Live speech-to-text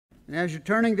And as you're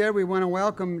turning there, we want to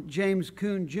welcome James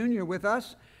Kuhn Jr. with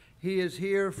us. He is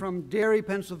here from Derry,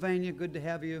 Pennsylvania. Good to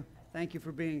have you. Thank you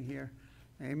for being here.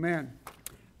 Amen.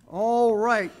 All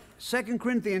right. 2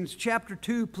 Corinthians chapter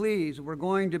 2, please. We're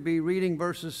going to be reading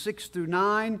verses 6 through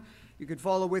 9. You could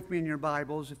follow with me in your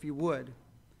Bibles if you would.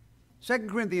 1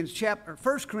 Corinthians, did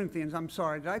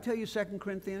I tell you 2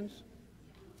 Corinthians?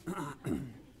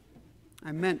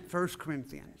 I meant 1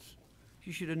 Corinthians.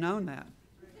 You should have known that.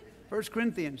 1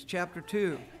 Corinthians chapter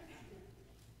 2,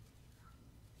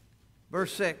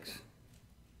 verse 6.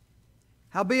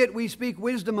 Howbeit we speak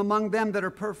wisdom among them that are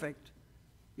perfect,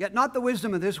 yet not the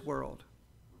wisdom of this world,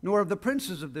 nor of the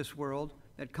princes of this world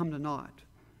that come to naught.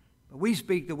 But we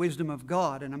speak the wisdom of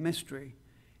God in a mystery,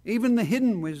 even the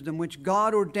hidden wisdom which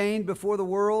God ordained before the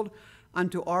world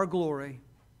unto our glory,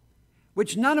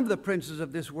 which none of the princes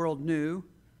of this world knew,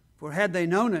 for had they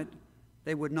known it,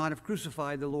 they would not have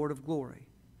crucified the Lord of glory.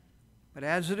 But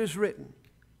as it is written,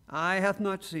 eye hath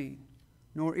not seen,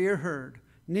 nor ear heard,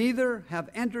 neither have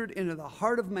entered into the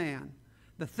heart of man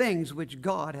the things which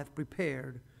God hath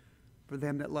prepared for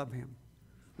them that love him.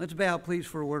 Let's bow, please,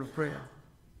 for a word of prayer.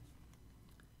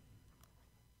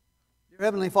 Dear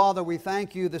Heavenly Father, we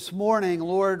thank you this morning.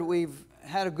 Lord, we've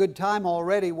had a good time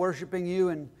already worshiping you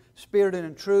in spirit and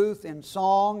in truth, in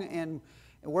song, in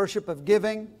worship of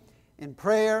giving, in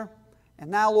prayer. And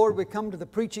now, Lord, we come to the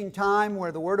preaching time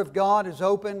where the Word of God is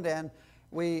opened, and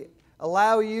we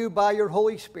allow you by your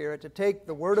Holy Spirit to take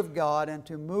the Word of God and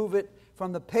to move it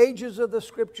from the pages of the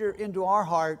Scripture into our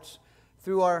hearts,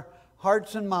 through our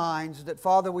hearts and minds, that,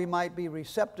 Father, we might be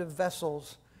receptive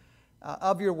vessels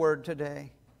of your Word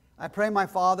today. I pray, my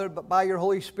Father, but by your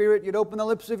Holy Spirit, you'd open the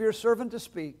lips of your servant to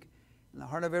speak, and the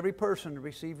heart of every person to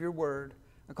receive your Word.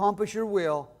 Accomplish your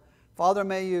will. Father,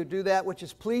 may you do that which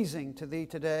is pleasing to thee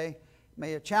today.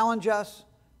 May you challenge us,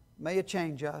 may you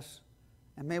change us,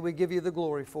 and may we give you the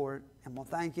glory for it. And we'll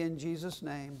thank you in Jesus'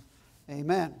 name.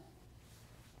 Amen.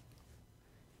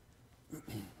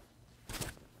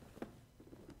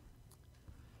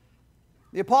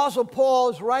 The Apostle Paul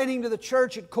is writing to the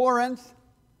church at Corinth,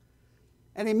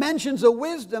 and he mentions a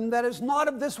wisdom that is not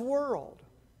of this world,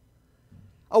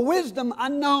 a wisdom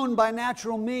unknown by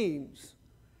natural means,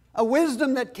 a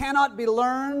wisdom that cannot be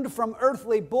learned from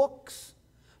earthly books,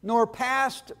 nor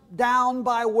passed down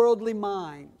by worldly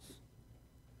minds.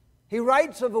 He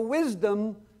writes of a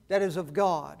wisdom that is of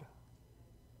God.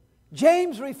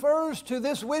 James refers to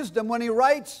this wisdom when he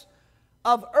writes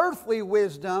of earthly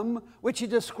wisdom, which he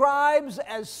describes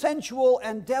as sensual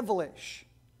and devilish.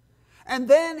 And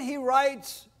then he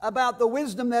writes about the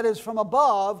wisdom that is from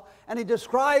above, and he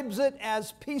describes it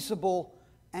as peaceable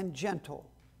and gentle.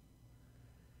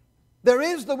 There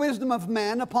is the wisdom of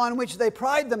men upon which they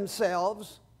pride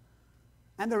themselves,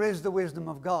 and there is the wisdom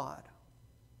of God.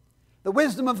 The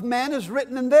wisdom of men is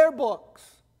written in their books,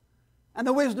 and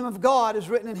the wisdom of God is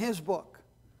written in His book.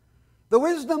 The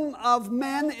wisdom of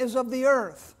men is of the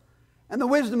earth, and the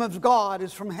wisdom of God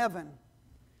is from heaven.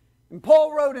 And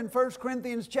Paul wrote in 1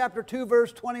 Corinthians chapter 2,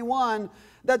 verse 21,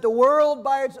 that the world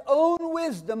by its own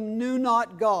wisdom knew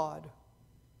not God.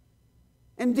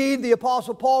 Indeed, the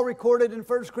Apostle Paul recorded in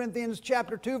 1 Corinthians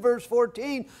chapter 2, verse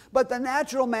 14, but the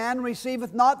natural man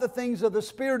receiveth not the things of the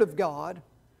Spirit of God,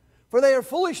 for they are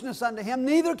foolishness unto him,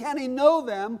 neither can he know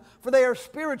them, for they are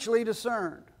spiritually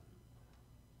discerned.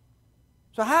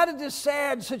 So how did this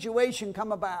sad situation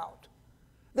come about?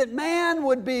 That man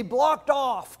would be blocked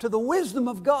off to the wisdom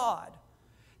of God,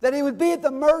 that he would be at the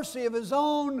mercy of his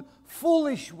own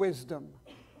foolish wisdom.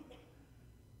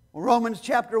 Well, Romans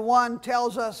chapter 1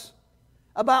 tells us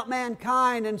about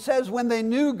mankind and says when they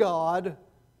knew God,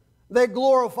 they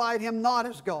glorified Him not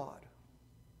as God,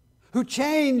 who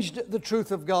changed the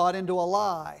truth of God into a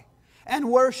lie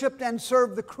and worshiped and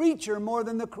served the creature more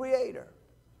than the Creator.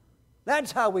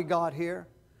 That's how we got here.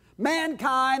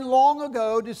 Mankind long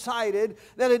ago decided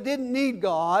that it didn't need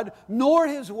God nor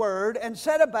His Word and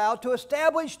set about to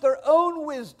establish their own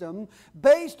wisdom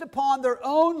based upon their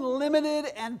own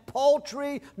limited and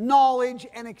paltry knowledge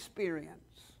and experience.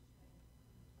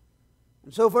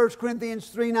 And so 1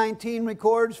 Corinthians 3:19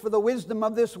 records, for the wisdom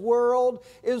of this world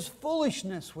is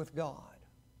foolishness with God.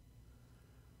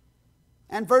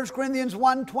 And 1 Corinthians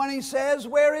 1:20 says,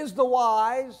 where is the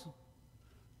wise?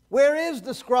 Where is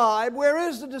the scribe? Where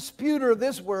is the disputer of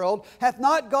this world? Hath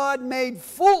not God made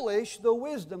foolish the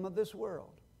wisdom of this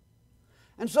world?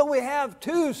 And so we have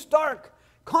two stark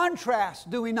contrasts,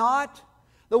 do we not?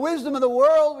 The wisdom of the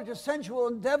world, which is sensual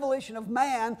and devilish and of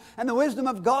man, and the wisdom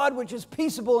of God, which is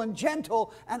peaceable and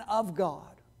gentle and of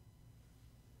God.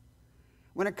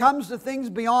 When it comes to things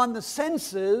beyond the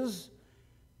senses,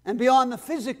 and beyond the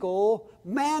physical,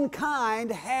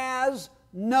 mankind has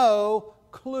no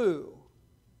clue.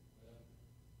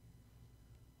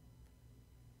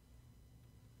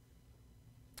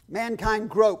 Mankind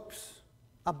gropes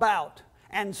about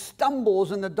and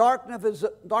stumbles in the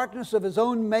darkness of his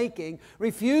own making,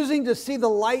 refusing to see the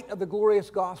light of the glorious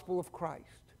gospel of Christ.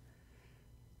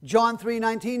 John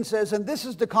 3:19 says, "And this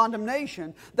is the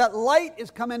condemnation, that light is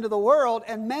come into the world,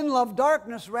 and men love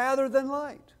darkness rather than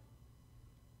light."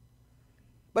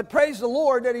 But praise the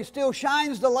Lord that He still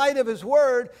shines the light of His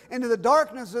Word into the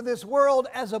darkness of this world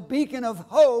as a beacon of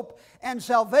hope and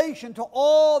salvation to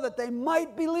all that they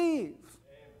might believe.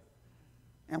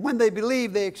 And when they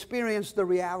believe, they experience the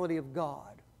reality of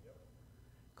God.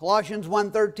 Colossians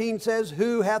 1:13 says,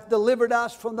 "Who hath delivered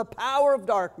us from the power of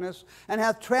darkness, and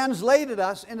hath translated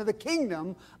us into the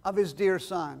kingdom of His dear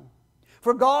Son.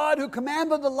 For God, who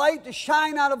commanded the light to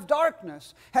shine out of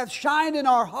darkness, hath shined in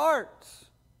our hearts,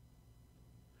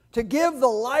 to give the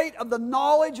light of the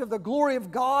knowledge of the glory of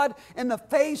God in the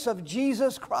face of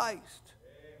Jesus Christ."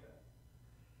 Amen.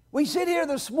 We sit here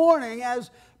this morning as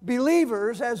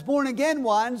believers, as born-again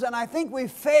ones, and I think we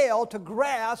fail to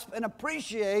grasp and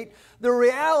appreciate the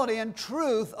reality and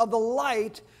truth of the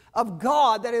light of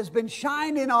God that has been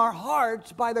shined in our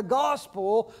hearts by the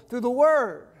gospel through the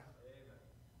Word.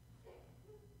 Amen.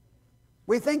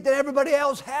 We think that everybody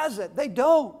else has it. They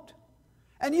don't.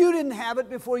 And you didn't have it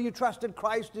before you trusted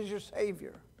Christ as your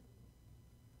Savior.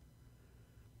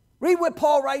 Read what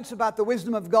Paul writes about the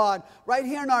wisdom of God right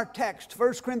here in our text,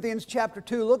 1 Corinthians chapter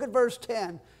 2. Look at verse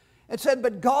 10. It said,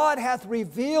 "But God hath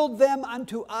revealed them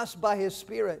unto us by His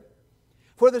Spirit.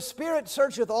 For the Spirit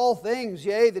searcheth all things,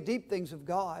 yea, the deep things of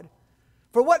God.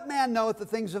 For what man knoweth the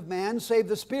things of man, save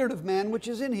the Spirit of man which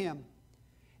is in him?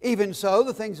 Even so,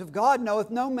 the things of God knoweth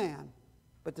no man,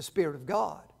 but the Spirit of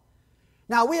God.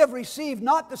 Now we have received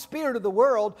not the spirit of the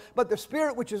world, but the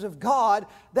Spirit which is of God,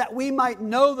 that we might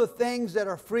know the things that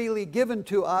are freely given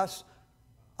to us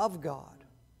of God.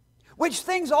 Which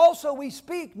things also we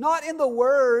speak, not in the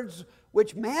words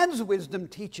which man's wisdom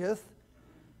teacheth,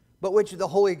 but which the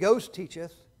Holy Ghost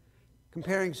teacheth,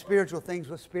 comparing spiritual things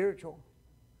with spiritual."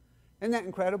 Isn't that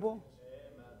incredible?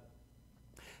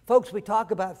 Amen. Folks, we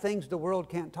talk about things the world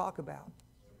can't talk about.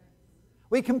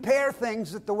 We compare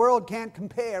things that the world can't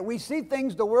compare. We see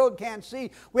things the world can't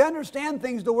see. We understand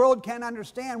things the world can't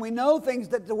understand. We know things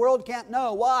that the world can't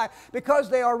know. Why? Because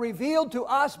they are revealed to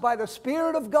us by the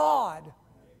Spirit of God.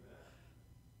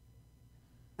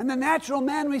 And the natural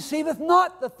man receiveth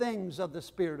not the things of the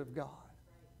Spirit of God.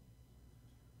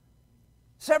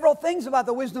 Several things about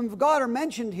the wisdom of God are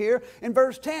mentioned here. In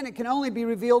verse 10, it can only be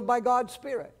revealed by God's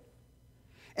Spirit.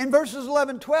 In verses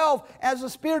 11 and 12, as the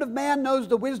spirit of man knows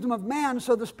the wisdom of man,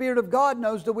 so the Spirit of God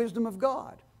knows the wisdom of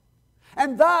God.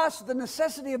 And thus, the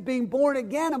necessity of being born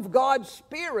again of God's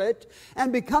Spirit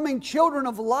and becoming children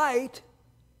of light,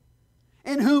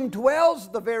 in whom dwells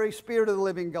the very Spirit of the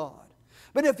living God.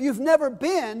 But if you've never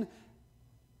been,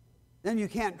 then you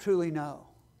can't truly know.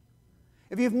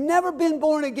 If you've never been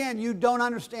born again, you don't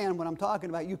understand what I'm talking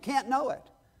about. You can't know it.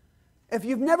 If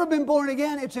you've never been born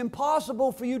again, it's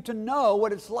impossible for you to know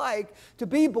what it's like to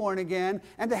be born again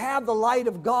and to have the light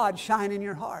of God shine in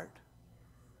your heart.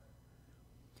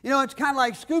 You know, it's kind of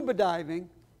like scuba diving.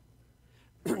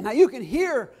 Now, you can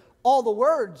hear all the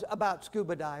words about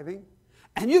scuba diving,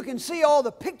 and you can see all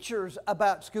the pictures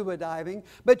about scuba diving,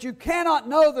 but you cannot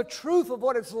know the truth of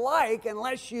what it's like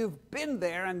unless you've been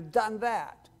there and done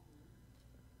that.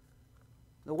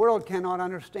 The world cannot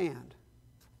understand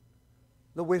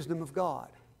the wisdom of God.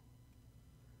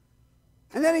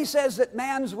 And then he says that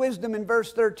man's wisdom in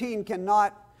verse 13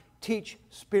 cannot teach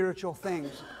spiritual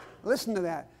things. Listen to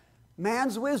that.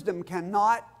 Man's wisdom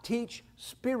cannot teach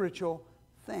spiritual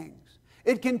things.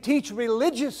 It can teach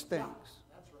religious things,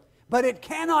 but it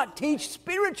cannot teach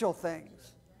spiritual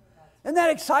things. Isn't that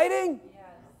exciting? Yes.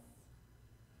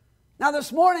 Now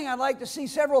this morning I'd like to see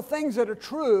several things that are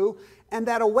true and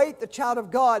that await the child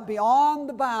of God beyond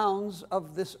the bounds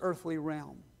of this earthly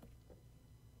realm.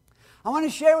 I want to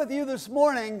share with you this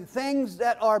morning things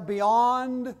that are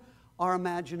beyond our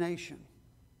imagination.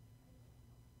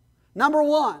 Number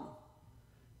one,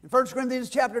 in 1 Corinthians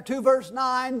chapter 2, verse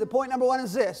 9, the point number one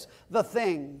is this: the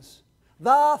things.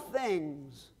 The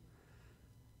things.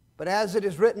 But as it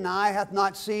is written, eye hath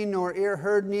not seen, nor ear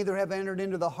heard, neither have entered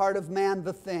into the heart of man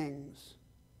the things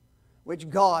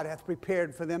which God hath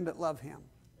prepared for them that love Him.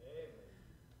 Amen.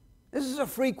 This is a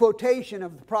free quotation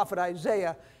of the prophet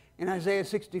Isaiah in Isaiah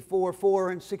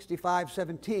 64:4 and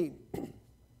 65:17.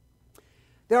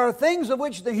 There are things of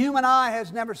which the human eye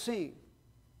has never seen.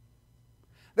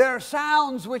 There are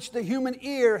sounds which the human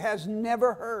ear has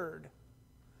never heard.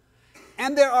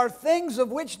 And there are things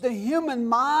of which the human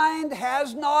mind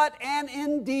has not and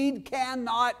indeed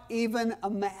cannot even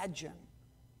imagine.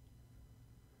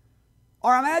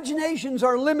 Our imaginations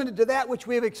are limited to that which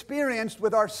we have experienced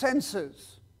with our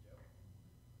senses.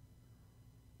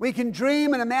 We can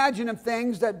dream and imagine of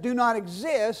things that do not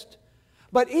exist,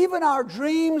 but even our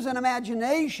dreams and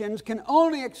imaginations can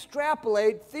only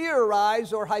extrapolate,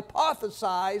 theorize, or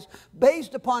hypothesize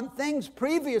based upon things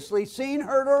previously seen,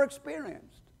 heard, or experienced.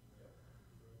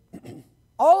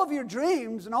 All of your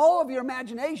dreams and all of your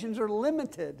imaginations are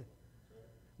limited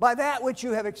by that which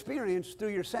you have experienced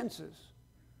through your senses.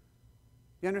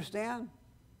 You understand?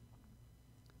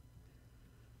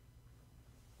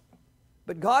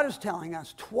 But God is telling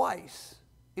us twice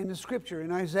in the Scripture,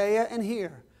 in Isaiah and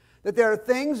here, that there are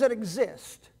things that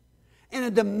exist in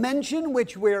a dimension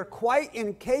which we're quite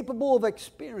incapable of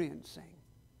experiencing.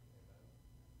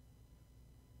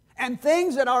 And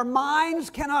things that our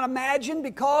minds cannot imagine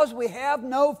because we have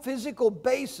no physical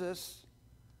basis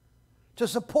to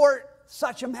support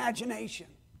such imagination.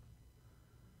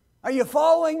 Are you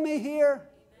following me here?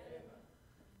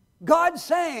 God's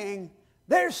saying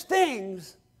there's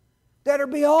things that are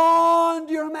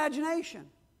beyond your imagination.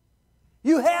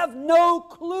 You have no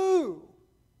clue.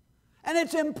 And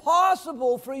it's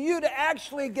impossible for you to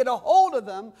actually get a hold of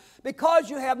them because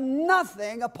you have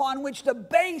nothing upon which to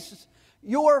base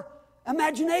your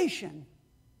imagination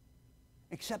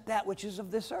except that which is of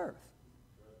this earth.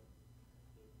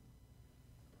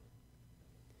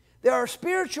 There are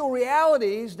spiritual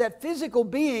realities that physical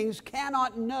beings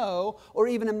cannot know or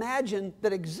even imagine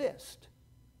that exist.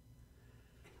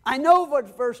 I know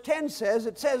what verse 10 says.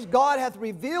 It says, God hath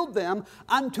revealed them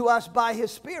unto us by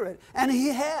His Spirit. And He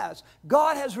has.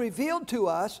 God has revealed to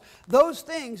us those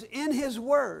things in His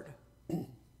Word.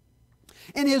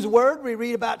 In His Word, we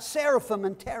read about seraphim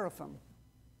and teraphim.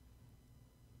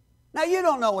 Now, you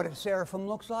don't know what a seraphim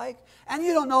looks like, and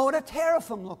you don't know what a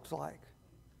teraphim looks like.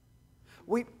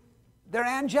 They're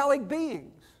angelic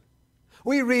beings.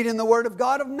 We read in the Word of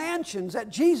God of mansions that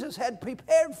Jesus had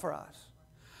prepared for us.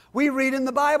 We read in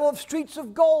the Bible of streets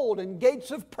of gold and gates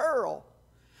of pearl.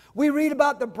 We read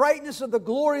about the brightness of the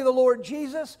glory of the Lord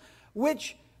Jesus,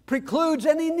 which precludes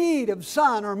any need of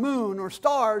sun or moon or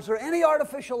stars or any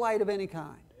artificial light of any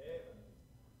kind.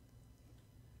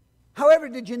 However,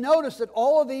 did you notice that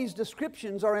all of these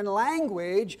descriptions are in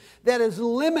language that is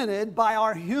limited by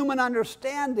our human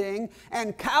understanding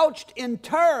and couched in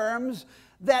terms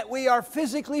that we are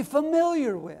physically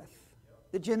familiar with?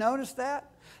 Did you notice that?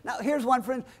 Now, here's one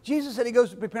friend. Jesus said He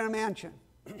goes to prepare a mansion.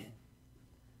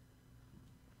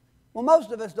 Well,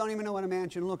 most of us don't even know what a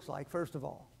mansion looks like, first of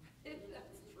all. That's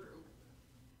true.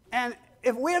 And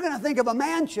if we're going to think of a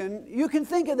mansion, you can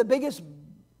think of the biggest,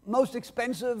 most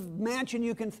expensive mansion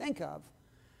you can think of.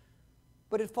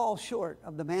 But it falls short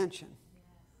of the mansion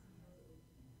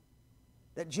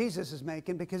that Jesus is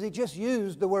making, because He just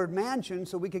used the word mansion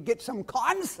so we could get some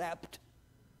concept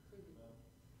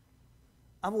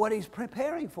of what He's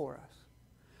preparing for us.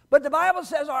 But the Bible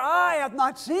says our eye hath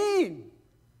not seen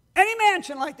any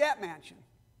mansion like that mansion.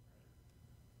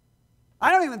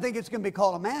 I don't even think it's going to be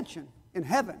called a mansion in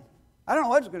heaven. I don't know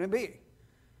what it's going to be.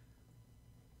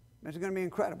 It's going to be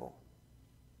incredible.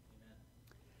 Amen.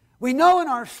 We know in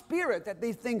our spirit that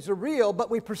these things are real,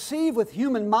 but we perceive with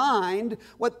human mind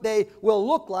what they will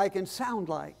look like and sound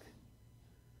like.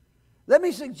 Let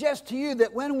me suggest to you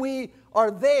that when we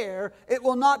are there, it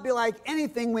will not be like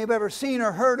anything we've ever seen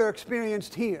or heard or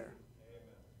experienced here.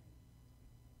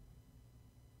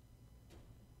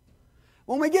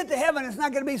 When we get to heaven, it's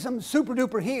not going to be some super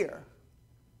duper here.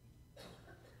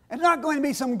 It's not going to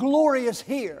be some glorious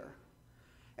here.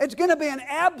 It's going to be an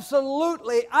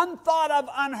absolutely unthought of,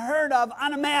 unheard of,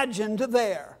 unimagined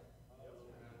there.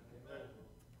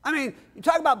 I mean, you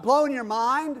talk about blowing your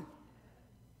mind.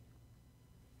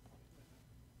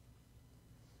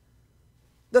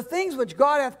 The things which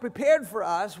God hath prepared for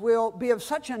us will be of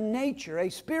such a nature, a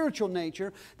spiritual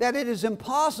nature, that it is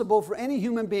impossible for any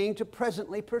human being to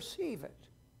presently perceive it.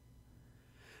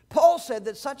 Paul said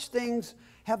that such things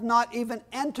have not even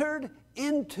entered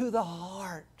into the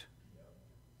heart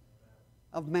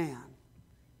of man.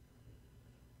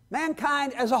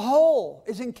 Mankind as a whole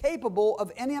is incapable of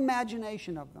any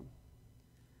imagination of them.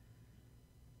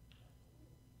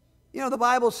 You know, the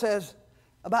Bible says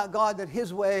about God that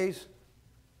His ways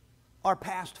are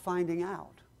past finding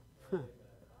out.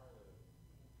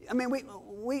 I mean,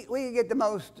 we get the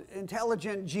most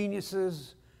intelligent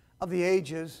geniuses of the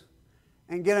ages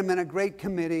and get them in a great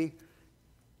committee,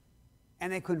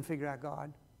 and they couldn't figure out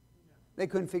God. They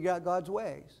couldn't figure out God's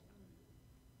ways.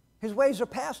 His ways are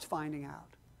past finding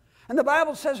out. And the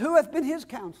Bible says, who hath been His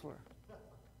counselor?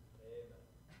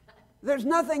 There's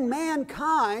nothing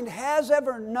mankind has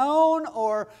ever known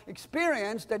or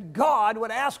experienced that God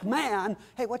would ask man,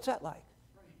 hey, what's that like?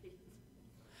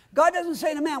 God doesn't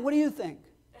say to man, what do you think?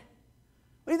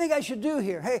 What do you think I should do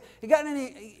here? Hey, you got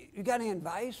any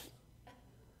advice?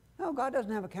 No, God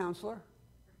doesn't have a counselor.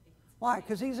 Why?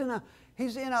 Because he's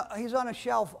on a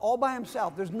shelf all by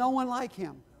himself. There's no one like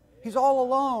him. He's all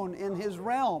alone in his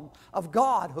realm of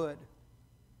godhood.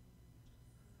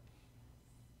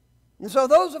 And so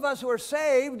those of us who are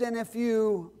saved, and if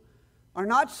you are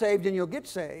not saved and you'll get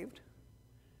saved,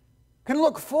 can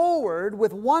look forward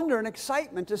with wonder and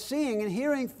excitement to seeing and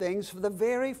hearing things for the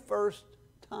very first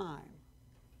time.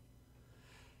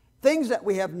 Things that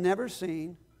we have never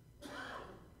seen,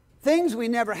 things we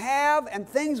never have, and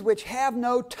things which have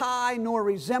no tie, nor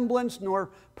resemblance, nor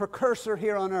precursor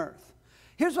here on earth.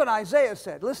 Here's what Isaiah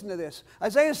said. Listen to this.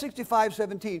 Isaiah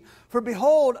 65:17. For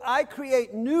behold, I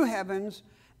create new heavens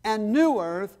and new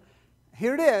earth.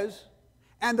 Here it is.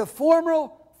 And the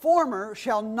former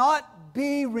shall not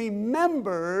be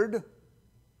remembered,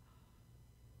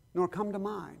 nor come to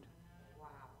mind. Wow.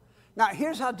 Now,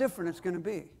 here's how different it's going to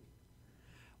be.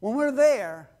 When we're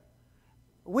there,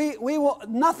 we will,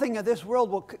 nothing of this world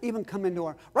will even come into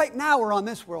our... Right now we're on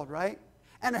this world, right?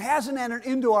 And it hasn't entered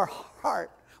into our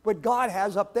heart what God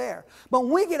has up there. But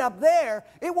when we get up there,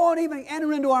 it won't even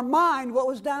enter into our mind what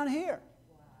was down here.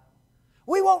 Wow.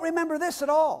 We won't remember this at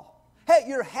all. Hey,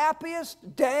 your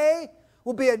happiest day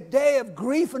will be a day of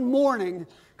grief and mourning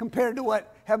compared to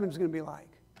what heaven's going to be like.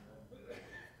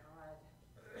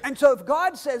 And so if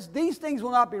God says these things will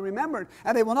not be remembered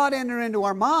and they will not enter into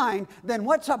our mind, then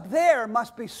what's up there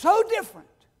must be so different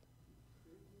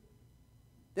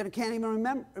that it can't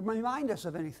even remind us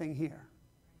of anything here.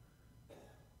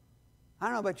 I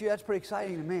don't know about you, that's pretty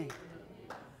exciting to me.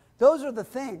 Those are the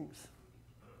things.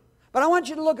 But I want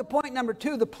you to look at point number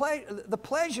 2, the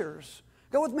pleasures.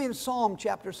 Go with me to Psalm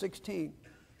chapter 16.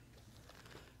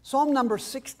 Psalm number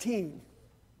 16.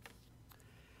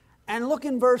 And look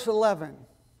in verse 11.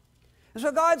 And so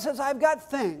God says, I've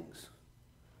got things,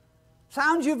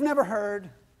 sounds you've never heard,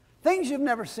 things you've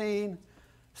never seen,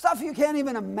 stuff you can't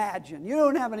even imagine. You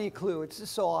don't have any clue. It's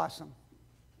just so awesome.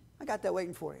 I got that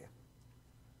waiting for you.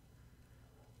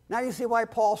 Now you see why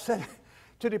Paul said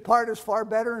to depart is far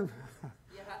better.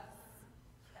 Yes.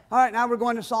 All right, now we're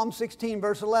going to Psalm 16,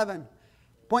 verse 11.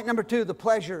 Point number 2, the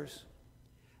pleasures.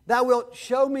 Thou wilt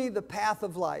show me the path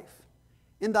of life.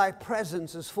 In thy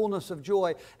presence is fullness of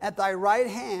joy. At thy right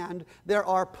hand there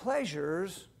are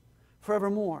pleasures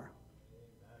forevermore.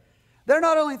 They're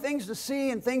not only things to see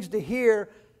and things to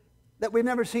hear that we've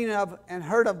never seen of and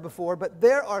heard of before, but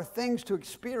there are things to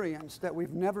experience that we've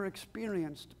never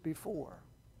experienced before.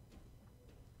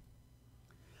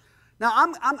 Now,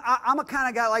 I'm a kind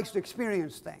of guy that likes to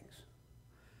experience things.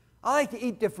 I like to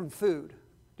eat different food.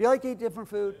 Do you like to eat different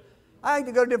food? I like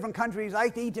to go to different countries. I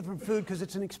like to eat different food because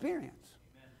it's an experience.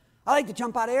 I like to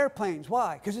jump out of airplanes.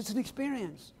 Why? Because it's an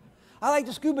experience. I like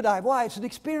to scuba dive. Why? It's an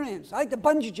experience. I like to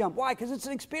bungee jump. Why? Because it's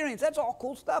an experience. That's all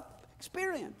cool stuff.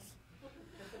 Experience.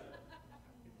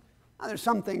 Now, there's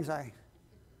some things I'd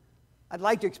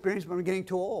like to experience, but I'm getting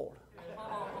too old.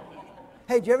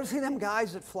 Hey, did you ever see them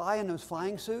guys that fly in those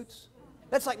flying suits?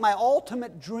 That's like my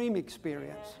ultimate dream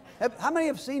experience. How many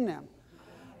have seen them?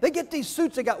 They get these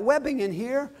suits, they got webbing in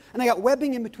here, and they got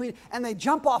webbing in between, and they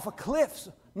jump off of cliffs,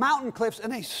 mountain cliffs,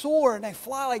 and they soar, and they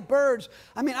fly like birds.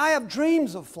 I mean, I have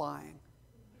dreams of flying.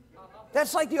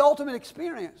 That's like the ultimate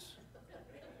experience.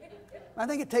 I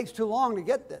think it takes too long to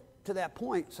get to that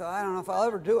point, so I don't know if I'll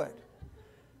ever do it.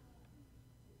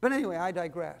 But anyway, I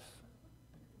digress.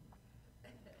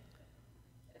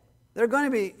 There are going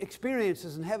to be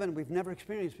experiences in heaven we've never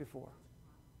experienced before.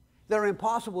 They're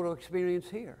impossible to experience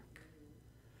here.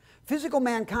 Physical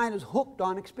mankind is hooked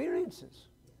on experiences.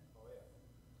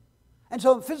 And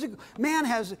so physical man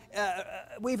has,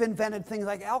 we've invented things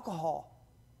like alcohol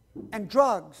and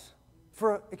drugs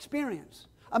for experience,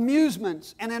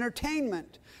 amusements and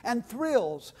entertainment and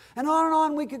thrills, and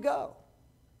on we could go.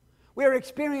 We are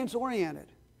experience oriented.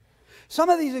 Some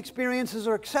of these experiences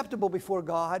are acceptable before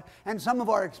God, and some of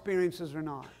our experiences are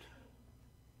not.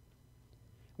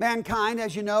 Mankind,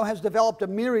 as you know, has developed a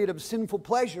myriad of sinful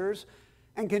pleasures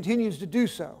and continues to do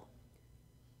so.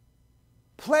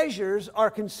 Pleasures are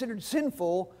considered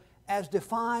sinful as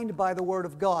defined by the Word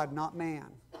of God, not man.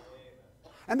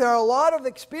 And there are a lot of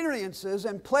experiences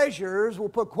and pleasures, we'll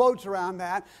put quotes around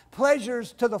that,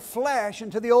 pleasures to the flesh and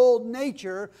to the old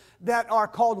nature that are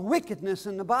called wickedness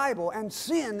in the Bible and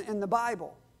sin in the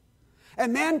Bible.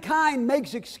 And mankind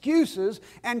makes excuses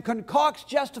and concocts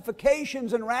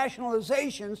justifications and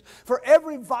rationalizations for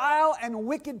every vile and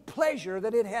wicked pleasure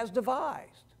that it has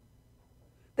devised.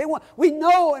 We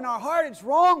know in our heart it's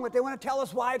wrong, but they want to tell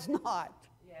us why it's not.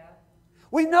 Yeah.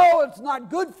 We know it's not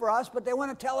good for us, but they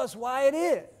want to tell us why it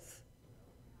is.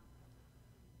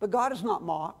 But God is not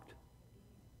mocked.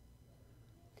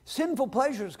 Sinful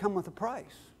pleasures come with a price.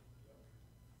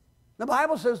 The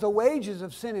Bible says the wages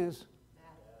of sin is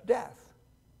death.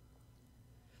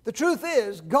 The truth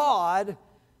is, God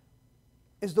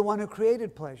is the one who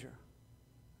created pleasure.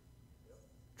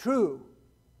 True,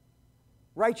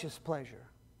 righteous pleasure.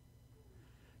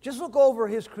 Just look over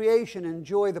His creation and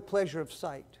enjoy the pleasure of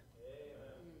sight.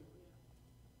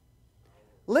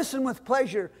 Listen with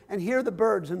pleasure and hear the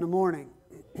birds in the morning.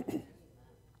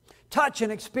 Touch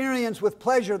and experience with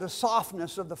pleasure the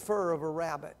softness of the fur of a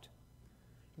rabbit.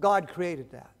 God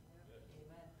created that.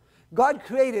 God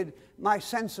created my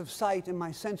sense of sight and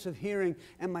my sense of hearing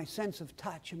and my sense of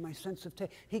touch and my sense of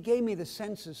taste. He gave me the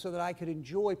senses so that I could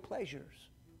enjoy pleasures,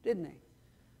 didn't He?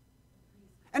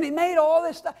 And He made all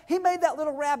this stuff. He made that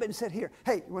little rabbit and said, here,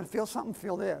 hey, you want to feel something?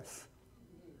 Feel this.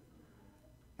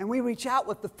 And we reach out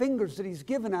with the fingers that He's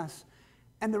given us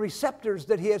and the receptors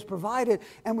that He has provided,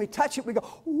 and we touch it, we go,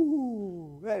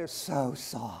 ooh, that is so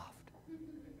soft.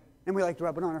 And we like to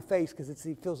rub it on our face because it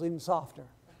feels even softer.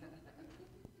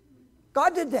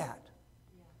 God did that.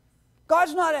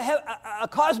 God's not a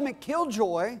cosmic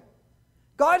killjoy.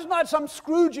 God's not some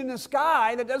Scrooge in the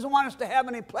sky that doesn't want us to have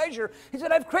any pleasure. He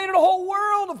said, I've created a whole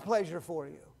world of pleasure for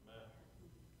you.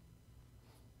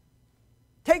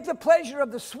 Take the pleasure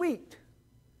of the sweet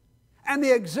and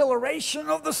the exhilaration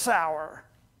of the sour.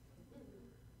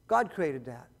 God created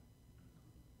that.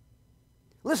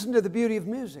 Listen to the beauty of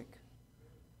music.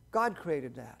 God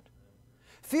created that.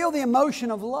 Feel the emotion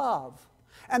of love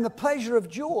and the pleasure of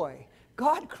joy.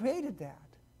 God created that.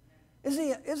 Is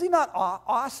he not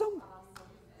awesome?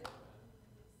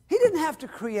 He didn't have to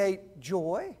create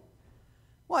joy.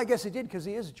 Well, I guess He did because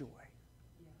He is joy.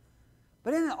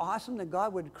 But isn't it awesome that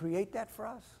God would create that for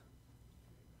us?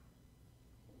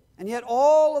 And yet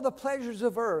all of the pleasures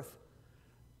of earth,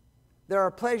 there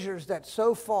are pleasures that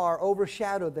so far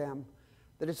overshadow them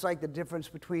that it's like the difference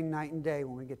between night and day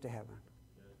when we get to heaven.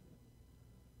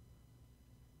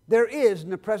 There is, in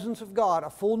the presence of God, a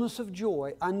fullness of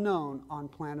joy unknown on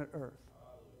planet Earth.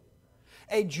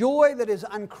 A joy that is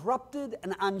uncorrupted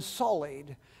and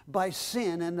unsullied by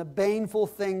sin and the baneful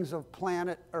things of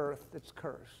planet Earth that's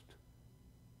cursed.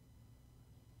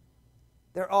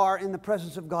 There are, in the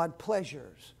presence of God,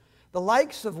 pleasures, the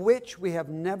likes of which we have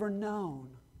never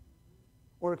known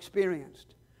or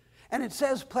experienced. And it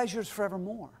says pleasures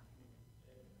forevermore.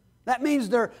 That means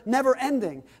they're never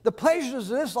ending. The pleasures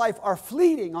of this life are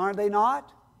fleeting, are they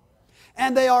not?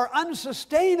 And they are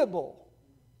unsustainable.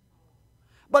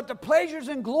 But the pleasures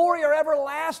in glory are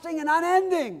everlasting and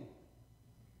unending.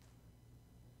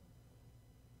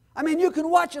 I mean, you can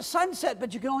watch a sunset,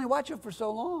 but you can only watch it for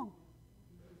so long.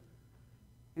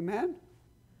 Amen?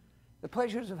 The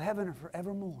pleasures of heaven are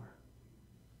forevermore.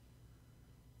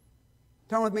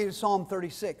 Turn with me to Psalm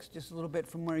 36, just a little bit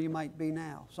from where you might be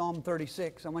now. Psalm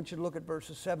 36. I want you to look at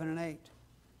verses 7 and 8.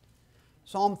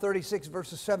 Psalm 36,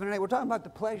 verses 7 and 8. We're talking about the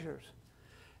pleasures.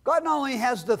 God not only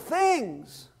has the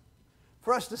things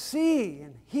for us to see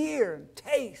and hear and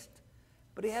taste,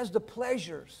 but He has the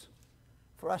pleasures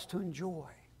for us to enjoy.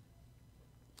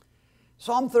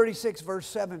 Psalm 36, verse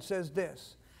 7 says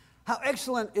this, how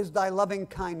excellent is Thy loving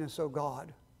kindness, O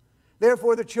God.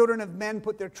 Therefore the children of men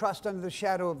put their trust under the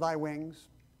shadow of Thy wings.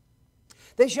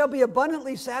 They shall be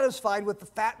abundantly satisfied with the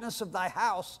fatness of Thy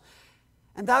house,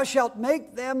 and Thou shalt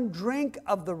make them drink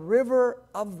of the river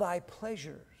of Thy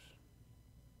pleasures.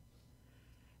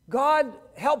 God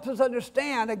helps us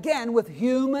understand, again, with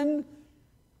human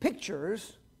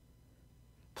pictures,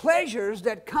 pleasures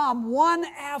that come one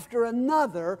after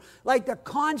another like the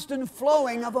constant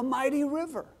flowing of a mighty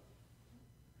river.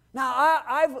 Now,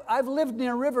 I've lived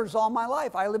near rivers all my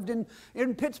life. I lived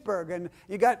in Pittsburgh, and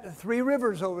you got 3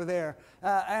 rivers over there,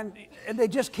 and they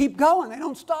just keep going. They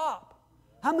don't stop.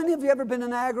 How many of you ever been to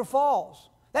Niagara Falls?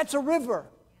 That's a river.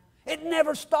 It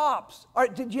never stops. Or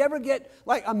did you ever get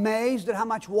like amazed at how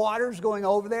much water's going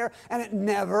over there, and it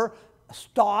never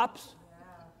stops?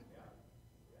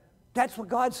 That's what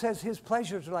God says His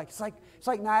pleasures are like. It's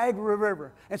like Niagara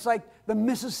River. It's like the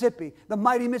Mississippi, the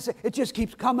mighty Mississippi. It just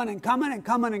keeps coming and coming and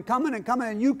coming and coming and coming,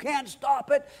 and you can't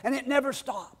stop it, and it never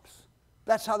stops.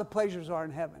 That's how the pleasures are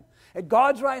in heaven. At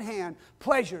God's right hand,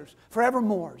 pleasures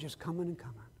forevermore, just coming and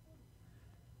coming.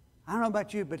 I don't know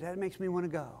about you, but that makes me want to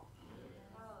go.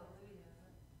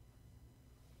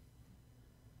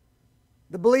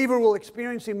 The believer will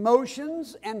experience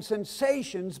emotions and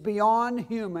sensations beyond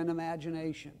human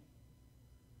imagination.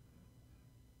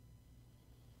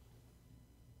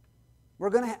 We're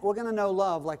going to know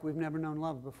love like we've never known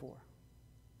love before,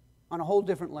 on a whole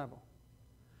different level.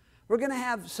 We're going to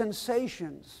have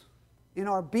sensations in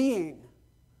our being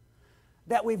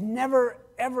that we've never,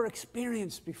 ever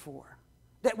experienced before,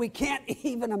 that we can't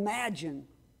even imagine.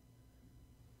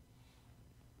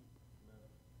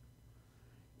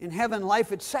 In heaven,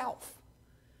 life itself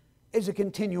is a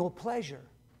continual pleasure,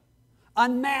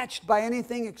 unmatched by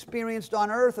anything experienced on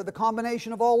earth or the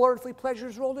combination of all earthly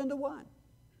pleasures rolled into one.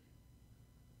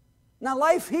 Now,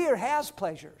 life here has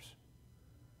pleasures,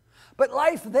 but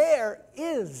life there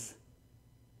is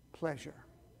pleasure.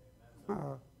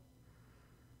 And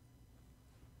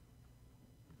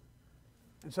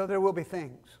so there will be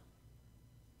things,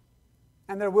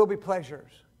 and there will be pleasures.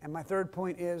 And my third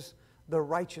point is the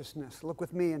righteousness. Look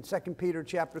with me in 2 Peter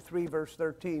chapter 3, verse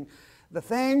 13. The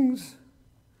things,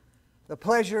 the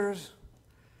pleasures,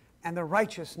 and the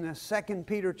righteousness. 2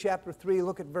 Peter chapter 3,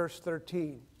 look at verse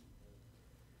 13.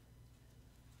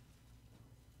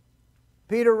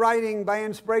 Peter, writing by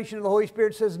inspiration of the Holy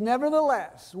Spirit, says,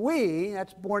 nevertheless, we,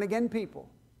 that's born-again people,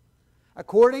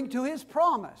 according to His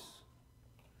promise,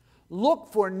 look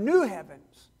for new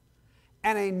heavens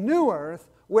and a new earth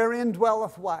wherein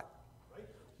dwelleth what?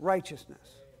 Righteousness.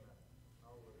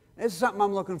 This is something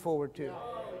I'm looking forward to.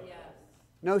 Oh, yes.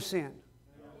 No sin.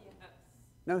 Yes.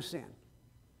 No sin.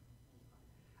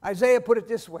 Isaiah put it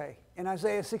this way. In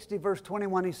Isaiah 60, verse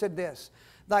 21, he said this,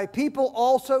 thy people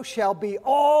also shall be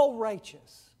all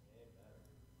righteous.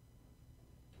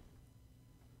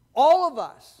 All of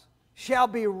us shall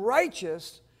be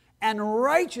righteous, and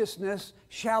righteousness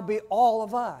shall be all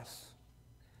of us.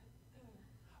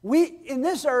 In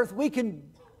this earth, we can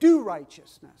do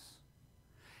righteousness.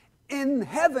 In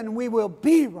heaven, we will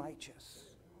be righteous.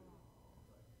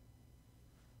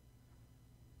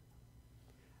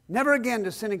 Never again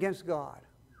to sin against God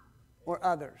or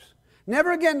others.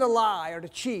 Never again to lie or to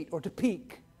cheat or to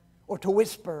peek or to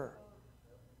whisper.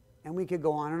 And we could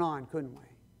go on, couldn't we?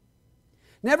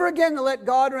 Never again to let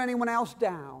God or anyone else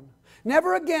down.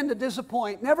 Never again to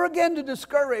disappoint. Never again to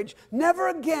discourage. Never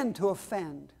again to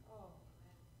offend.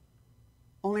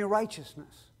 Only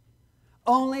righteousness.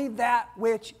 Only that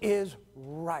which is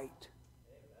right.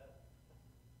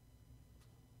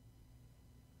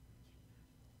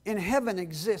 In heaven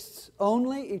exists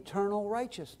only eternal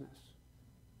righteousness.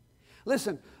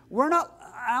 Listen,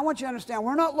 I want you to understand,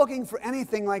 we're not looking for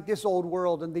anything like this old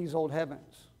world and these old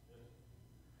heavens.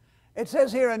 It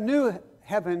says here a new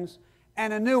heavens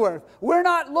and a new earth. We're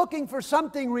not looking for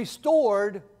something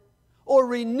restored or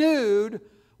renewed.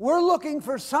 We're looking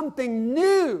for something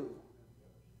new.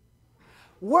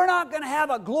 We're not going to have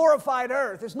a glorified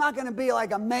earth. It's not going to be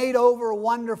like a made-over,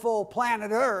 wonderful planet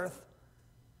Earth.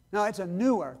 No, it's a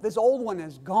new earth. This old one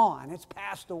is gone. It's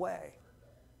passed away.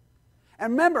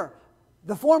 And remember,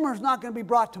 the former is not going to be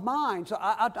brought to mind. So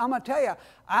I'm going to tell you,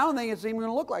 I don't think it's even going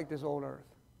to look like this old earth.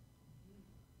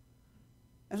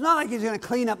 It's not like He's going to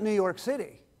clean up New York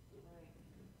City.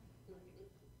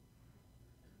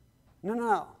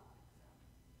 No.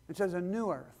 It says a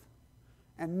new earth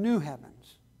and new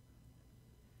heavens.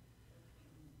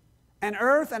 An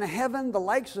earth and a heaven, the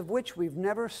likes of which we've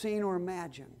never seen or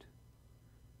imagined.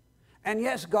 And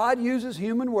yes, God uses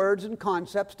human words and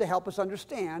concepts to help us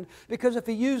understand, because if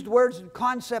He used words and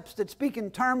concepts that speak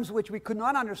in terms which we could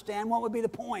not understand, what would be the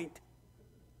point?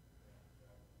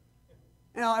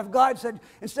 You know, if God said,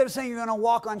 instead of saying you're going to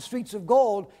walk on streets of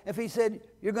gold, if He said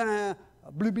you're going to...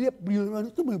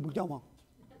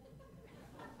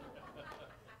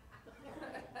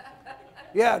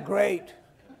 Yeah, great.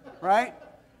 Right?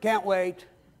 Can't wait.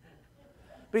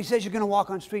 But He says you're going to walk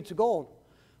on streets of gold.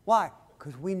 Why?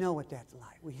 Because we know what that's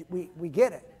like. We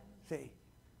get it. See,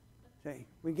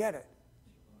 we get it.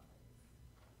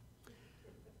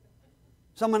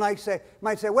 Someone might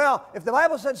say, well, if the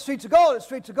Bible said streets of gold, it's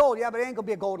streets of gold. Yeah, but it ain't going to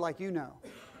be a gold like you know.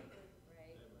 It's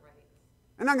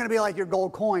not going to be like your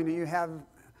gold coin that you have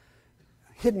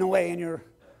hidden away in your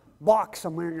box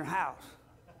somewhere in your house.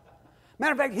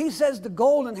 Matter of fact, He says the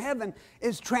gold in heaven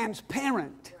is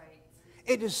transparent.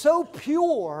 It is so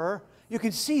pure, you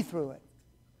can see through it.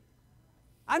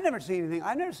 I've never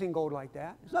seen gold like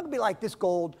that. It's not going to be like this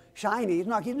gold shiny. He's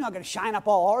not going to shine up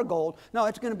all our gold. No,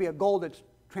 it's going to be a gold that's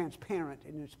transparent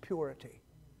in its purity.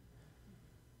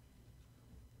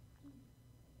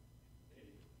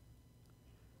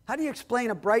 How do you explain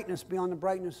a brightness beyond the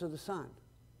brightness of the sun?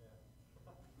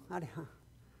 And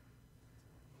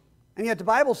yet the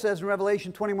Bible says in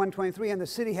Revelation 21:23, and the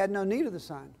city had no need of the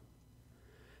sun,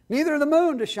 neither of the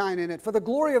moon to shine in it, for the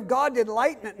glory of God did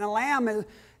lighten it, and the Lamb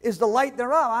is the light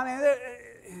thereof. I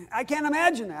mean, I can't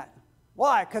imagine that.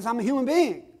 Why? Because I'm a human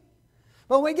being.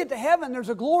 But when we get to heaven, there's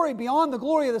a glory beyond the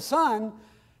glory of the sun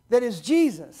that is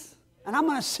Jesus. And I'm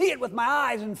going to see it with my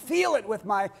eyes and feel it with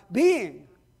my being.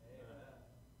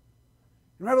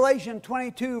 In Revelation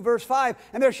 22, verse 5,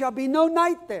 and there shall be no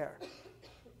night there.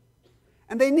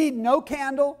 And they need no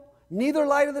candle, neither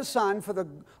light of the sun, for the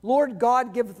Lord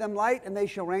God giveth them light, and they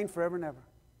shall reign forever and ever.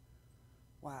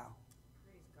 Wow.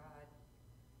 Praise God.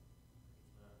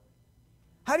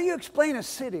 How do you explain a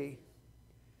city,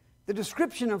 the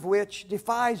description of which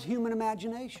defies human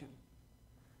imagination?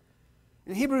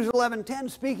 In Hebrews 11:10,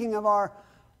 speaking of our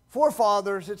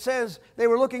forefathers, it says they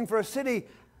were looking for a city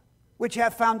which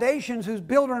have foundations, whose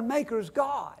builder and maker is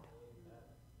God.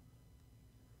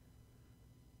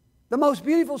 The most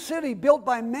beautiful city built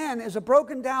by men is a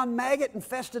broken down,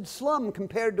 maggot-infested slum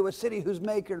compared to a city whose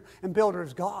maker and builder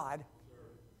is God.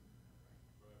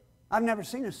 I've never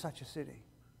seen such a city.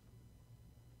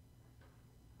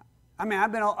 I mean,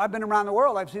 I've been around the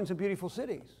world. I've seen some beautiful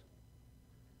cities.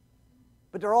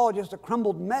 But they're all just a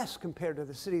crumbled mess compared to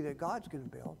the city that God's going to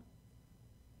build.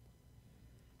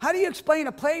 How do you explain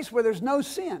a place where there's no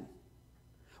sin,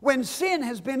 when sin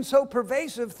has been so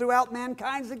pervasive throughout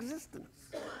mankind's existence?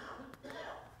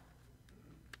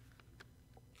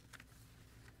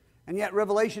 And yet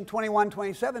Revelation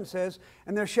 21:27 says,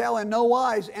 and there shall in no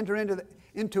wise enter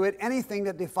into it anything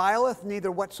that defileth,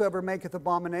 neither whatsoever maketh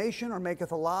abomination or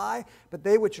maketh a lie, but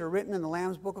they which are written in the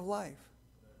Lamb's book of life.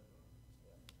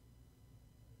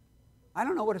 I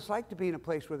don't know what it's like to be in a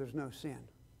place where there's no sin.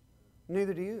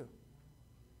 Neither do you.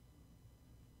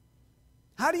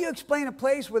 How do you explain a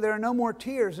place where there are no more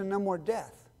tears and no more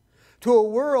death, to a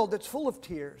world that's full of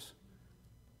tears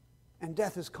and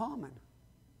death is common?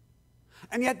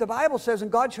 And yet the Bible says,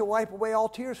 and God shall wipe away all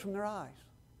tears from their eyes.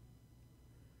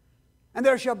 And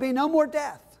there shall be no more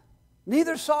death,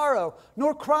 neither sorrow,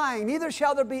 nor crying, neither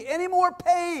shall there be any more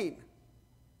pain.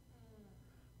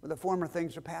 For the former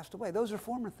things are passed away. Those are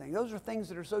former things. Those are things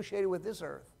that are associated with this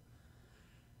earth.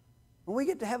 When we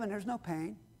get to heaven, there's no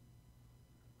pain.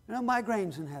 There's no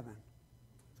migraines in heaven.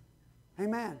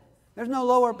 Amen. There's no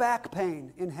lower back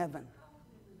pain in heaven.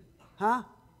 Huh?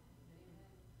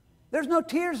 There's no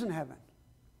tears in heaven.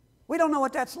 We don't know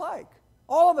what that's like.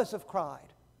 All of us have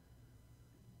cried.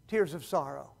 Tears of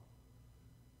sorrow.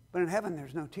 But in heaven,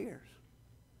 there's no tears.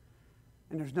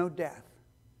 And there's no death.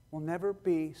 We'll never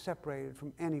be separated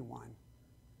from anyone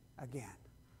again.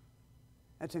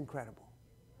 That's incredible.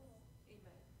 Amen.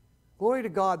 Glory to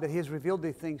God that He has revealed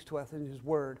these things to us in His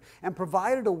Word and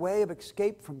provided a way of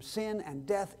escape from sin and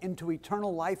death into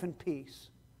eternal life and peace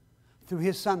through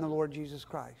His Son, the Lord Jesus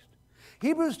Christ.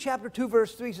 Hebrews chapter 2,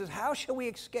 verse 3 says, how shall we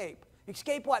escape?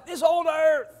 Escape what? This old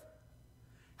earth.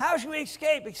 How shall we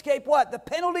escape? Escape what? The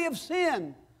penalty of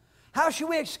sin. How shall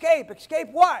we escape? Escape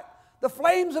what? The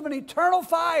flames of an eternal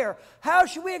fire. How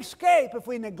shall we escape if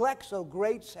we neglect so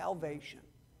great salvation?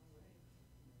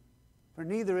 For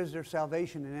neither is there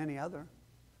salvation in any other.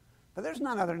 For there's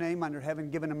none other name under heaven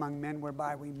given among men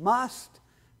whereby we must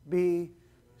be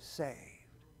saved.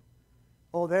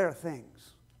 Oh, there are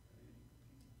things.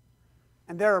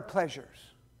 And there are pleasures.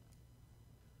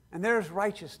 And there is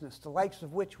righteousness, the likes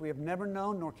of which we have never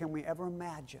known nor can we ever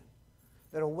imagine,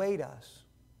 that await us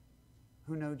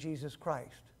who know Jesus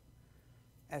Christ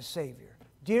as Savior.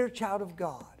 Dear child of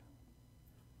God,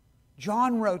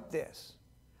 John wrote this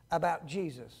about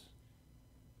Jesus.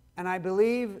 And I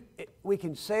believe we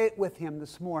can say it with him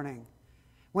this morning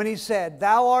when he said,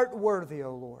 thou art worthy,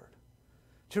 O Lord,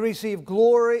 to receive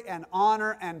glory and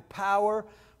honor and power,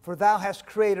 for thou hast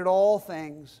created all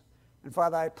things, and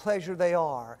for thy pleasure they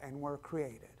are and were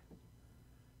created.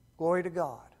 Glory to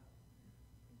God.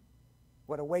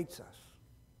 What awaits us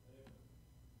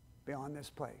beyond this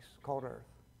place called earth.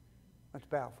 Let's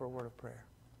bow for a word of prayer.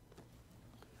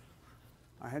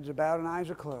 Our heads are bowed and eyes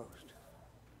are closed.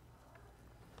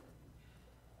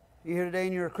 You here today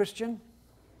and you're a Christian?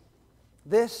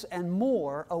 This and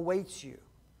more awaits you.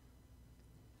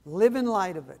 Live in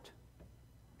light of it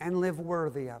and live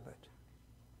worthy of it.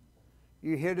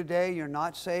 You're here today, you're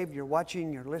not saved, you're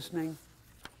watching, you're listening.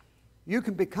 You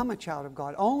can become a child of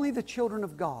God. Only the children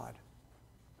of God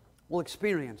will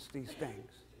experience these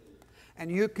things. And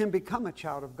you can become a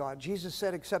child of God. Jesus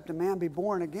said, except a man be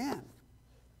born again,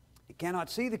 he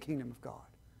cannot see the kingdom of God.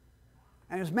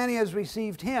 And as many as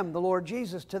received him, the Lord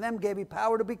Jesus, to them gave he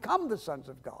power to become the sons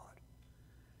of God.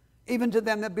 Even to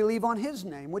them that believe on his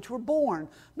name, which were born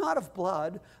not of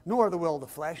blood, nor the will of the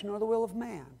flesh, nor the will of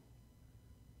man,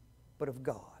 but of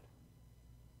God.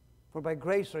 For by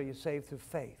grace are you saved through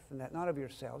faith, and that not of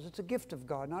yourselves. It's a gift of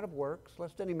God, not of works,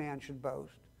 lest any man should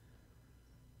boast.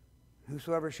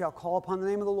 Whosoever shall call upon the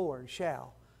name of the Lord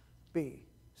shall be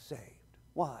saved.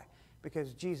 Why?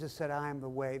 Because Jesus said, I am the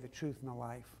way, the truth, and the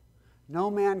life. No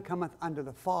man cometh unto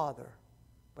the Father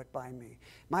but by me.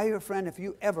 My dear friend, if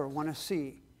you ever want to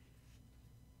see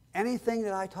anything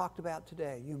that I talked about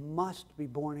today, you must be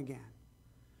born again.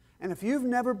 And if you've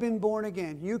never been born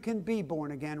again, you can be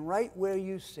born again right where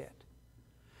you sit.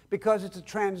 Because it's a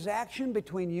transaction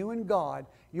between you and God,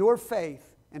 your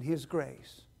faith and His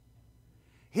grace.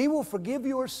 He will forgive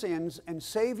your sins and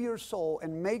save your soul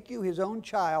and make you His own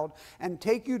child and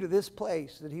take you to this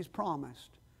place that He's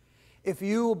promised, if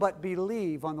you will but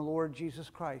believe on the Lord Jesus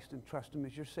Christ and trust Him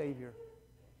as your Savior.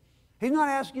 He's not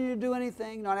asking you to do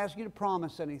anything, not asking you to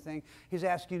promise anything. He's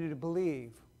asking you to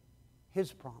believe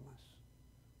His promise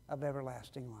of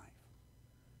everlasting life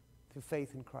through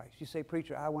faith in Christ. You say,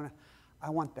 preacher, I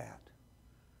want that.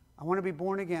 I want to be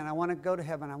born again. I want to go to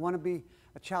heaven. I want to be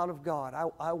a child of God.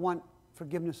 I want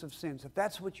forgiveness of sins. If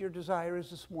that's what your desire is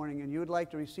this morning and you would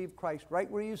like to receive Christ right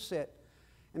where you sit,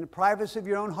 in the privacy of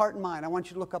your own heart and mind, I want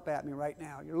you to look up at me right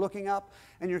now. You're looking up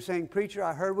and you're saying, preacher,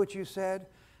 I heard what you said.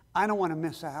 I don't want to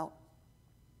miss out.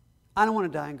 I don't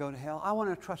want to die and go to hell. I want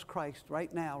to trust Christ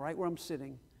right now, right where I'm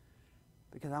sitting,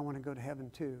 because I want to go to heaven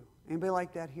too. Anybody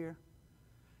like that here?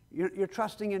 You're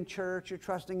trusting in church, you're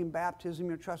trusting in baptism,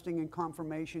 you're trusting in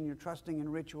confirmation, you're trusting in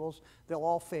rituals. They'll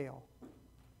all fail.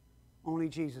 Only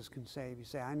Jesus can save. You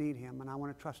say, I need Him and I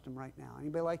want to trust Him right now.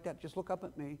 Anybody like that? Just look up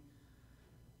at me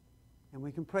and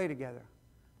we can pray together.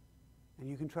 And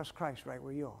you can trust Christ right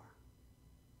where you are.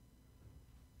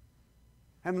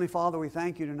 Heavenly Father, we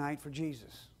thank you tonight for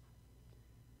Jesus.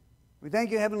 We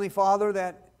thank you, Heavenly Father,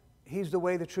 that He's the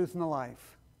way, the truth, and the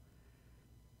life.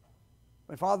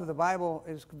 But Father, the Bible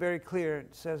is very clear.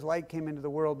 It says light came into the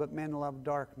world, but men loved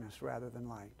darkness rather than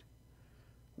light.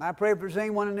 And I pray if there's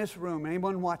anyone in this room,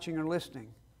 anyone watching or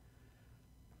listening,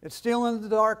 that's still in the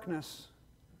darkness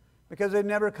because they've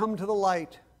never come to the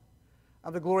light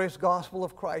of the glorious gospel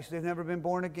of Christ. They've never been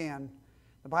born again.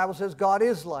 The Bible says God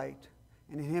is light,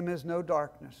 and in Him is no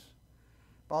darkness.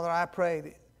 Father, I pray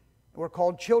that we're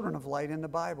called children of light in the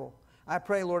Bible. I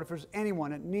pray, Lord, if there's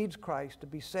anyone that needs Christ to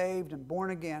be saved and born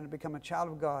again and become a child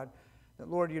of God, that,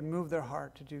 Lord, you'd move their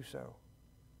heart to do so.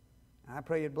 And I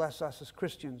pray you'd bless us as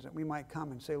Christians, that we might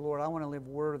come and say, Lord, I want to live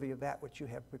worthy of that which you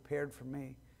have prepared for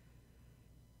me.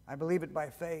 I believe it by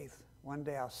faith. One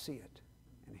day I'll see it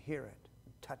and hear it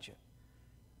and touch it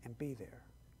and be there.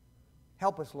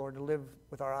 Help us, Lord, to live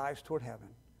with our eyes toward heaven,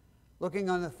 looking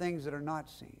on the things that are not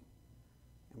seen.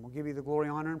 And we'll give you the glory,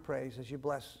 honor, and praise as you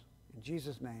bless. In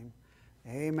Jesus' name,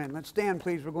 amen. Let's stand,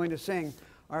 please. We're going to sing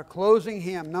our closing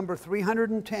hymn, number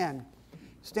 310.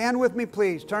 Stand with me,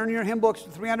 please. Turn your hymn books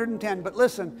to 310. But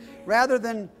listen, rather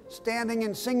than standing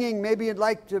and singing, maybe you'd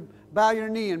like to bow your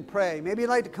knee and pray. Maybe you'd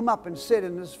like to come up and sit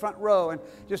in this front row and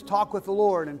just talk with the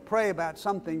Lord and pray about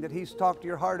something that He's talked to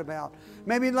your heart about.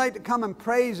 Maybe you'd like to come and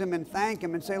praise Him and thank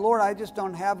Him and say, Lord, I just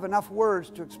don't have enough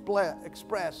words to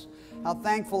express how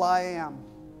thankful I am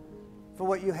for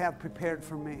what you have prepared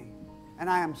for me. And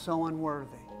I am so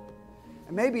unworthy.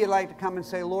 And maybe you'd like to come and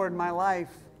say, Lord, my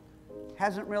life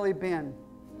hasn't really been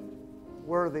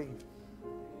worthy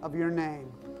of your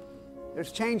name.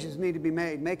 There's changes need to be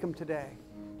made. Make them today.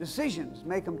 Decisions,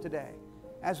 make them today.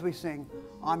 As we sing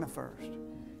on the first.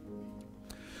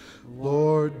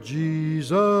 Lord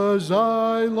Jesus,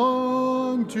 I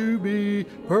long to be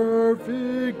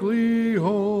perfectly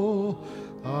whole.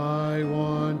 I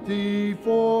want Thee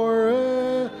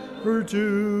forever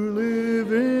to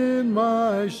live in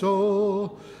my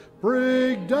soul.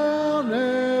 Break down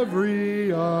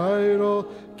every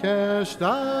idol, cast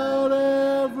out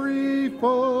every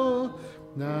foe.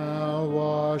 Now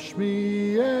wash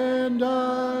me and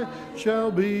I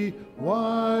shall be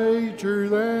whiter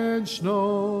than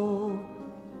snow.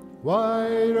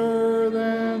 Whiter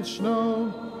than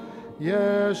snow,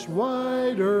 yes,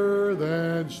 whiter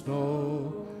than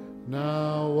snow.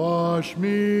 Now wash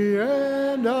me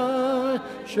and I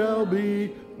shall be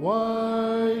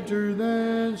whiter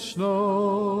than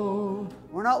snow.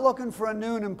 We're not looking for a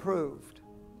new and improved.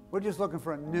 We're just looking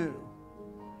for a new.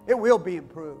 It will be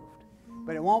improved,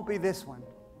 but it won't be this one.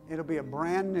 It'll be a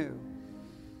brand new.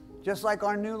 Just like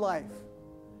our new life.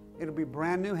 It'll be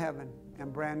brand new heaven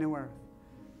and brand new earth.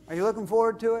 Are you looking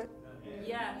forward to it?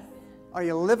 Yes. Are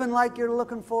you living like you're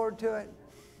looking forward to it?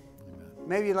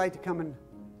 Maybe you'd like to come and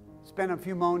spend a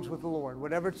few moments with the Lord,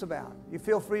 whatever it's about. You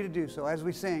feel free to do so as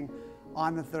we sing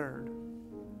on the third.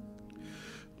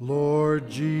 Lord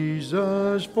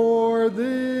Jesus, for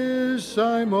this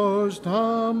I most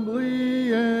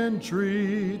humbly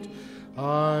entreat.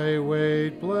 I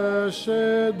wait,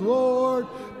 blessed Lord,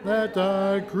 at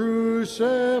Thy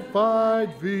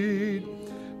crucified feet.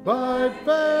 By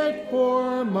faith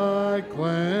for my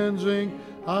cleansing,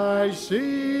 I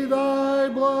see thy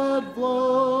blood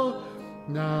flow.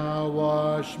 Now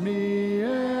wash me,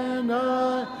 and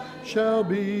I shall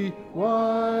be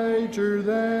whiter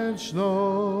than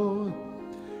snow.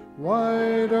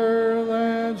 Whiter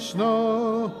than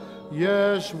snow,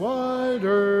 yes,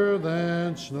 whiter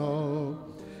than snow.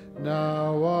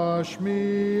 Now wash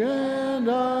me, and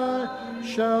I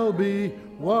shall be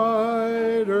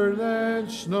whiter than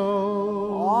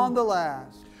snow. On the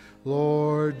last.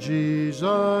 Lord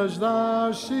Jesus,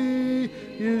 thou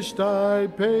seest I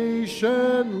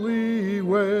patiently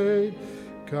wait.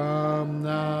 Come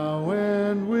now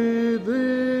and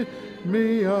within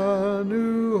me a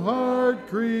new heart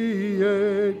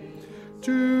create.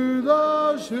 To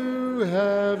those who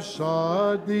have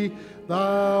sought thee,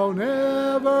 thou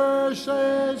never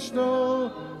saidst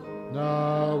no.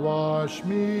 Now wash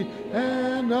me,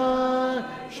 and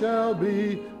I shall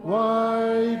be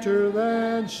whiter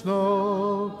than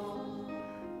snow.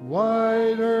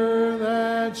 Whiter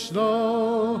than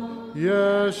snow,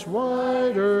 yes,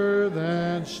 whiter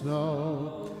than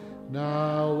snow.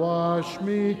 Now wash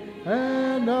me,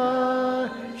 and I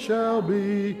shall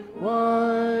be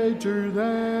whiter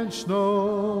than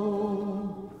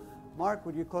snow. Mark,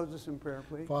 would you close us in prayer,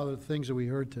 please? Father, the things that we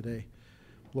heard today,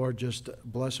 Lord, just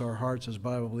bless our hearts as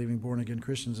Bible-believing, born-again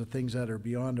Christians, the things that are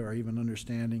beyond our even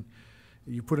understanding.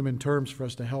 You put them in terms for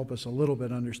us to help us a little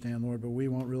bit understand, Lord, but we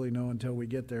won't really know until we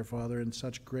get there, Father, and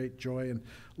such great joy and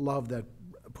love that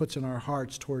puts in our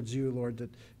hearts towards you, Lord,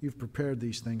 that you've prepared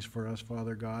these things for us,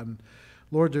 Father God. And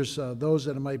Lord, there's those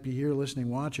that might be here listening,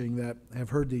 watching, that have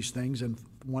heard these things and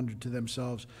wondered to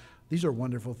themselves, these are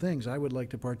wonderful things. I would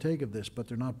like to partake of this, but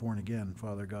they're not born again,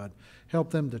 Father God. Help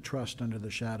them to trust under the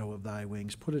shadow of thy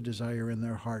wings. Put a desire in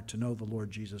their heart to know the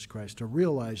Lord Jesus Christ, to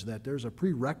realize that there's a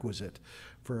prerequisite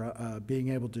for being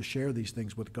able to share these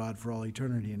things with God for all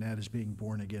eternity, and that is being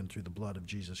born again through the blood of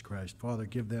Jesus Christ. Father,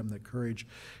 give them the courage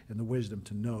and the wisdom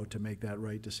to know to make that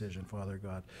right decision, Father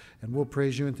God. And we'll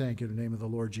praise you and thank you in the name of the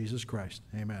Lord Jesus Christ.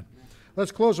 Amen.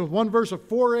 Let's close with one verse of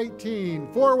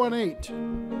 418,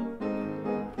 418.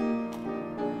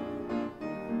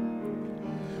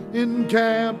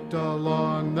 Encamped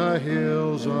along the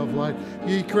hills of light,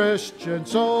 ye Christian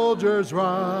soldiers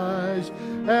rise,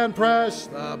 and press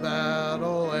the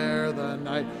battle ere the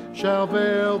night shall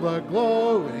veil the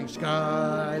glowing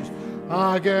skies.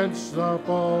 Against the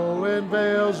foe in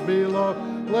vales below,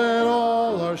 let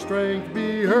all our strength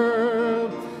be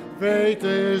hurled. Faith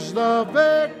is the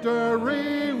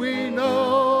victory we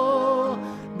know,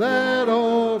 that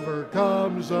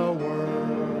overcomes the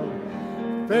world.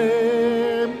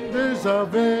 Faith is a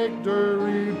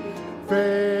victory.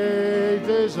 Faith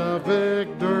is a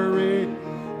victory.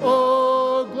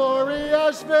 Oh,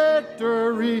 glorious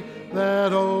victory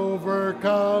that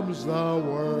overcomes the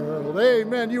world.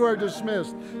 Amen. You are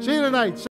dismissed. See you tonight.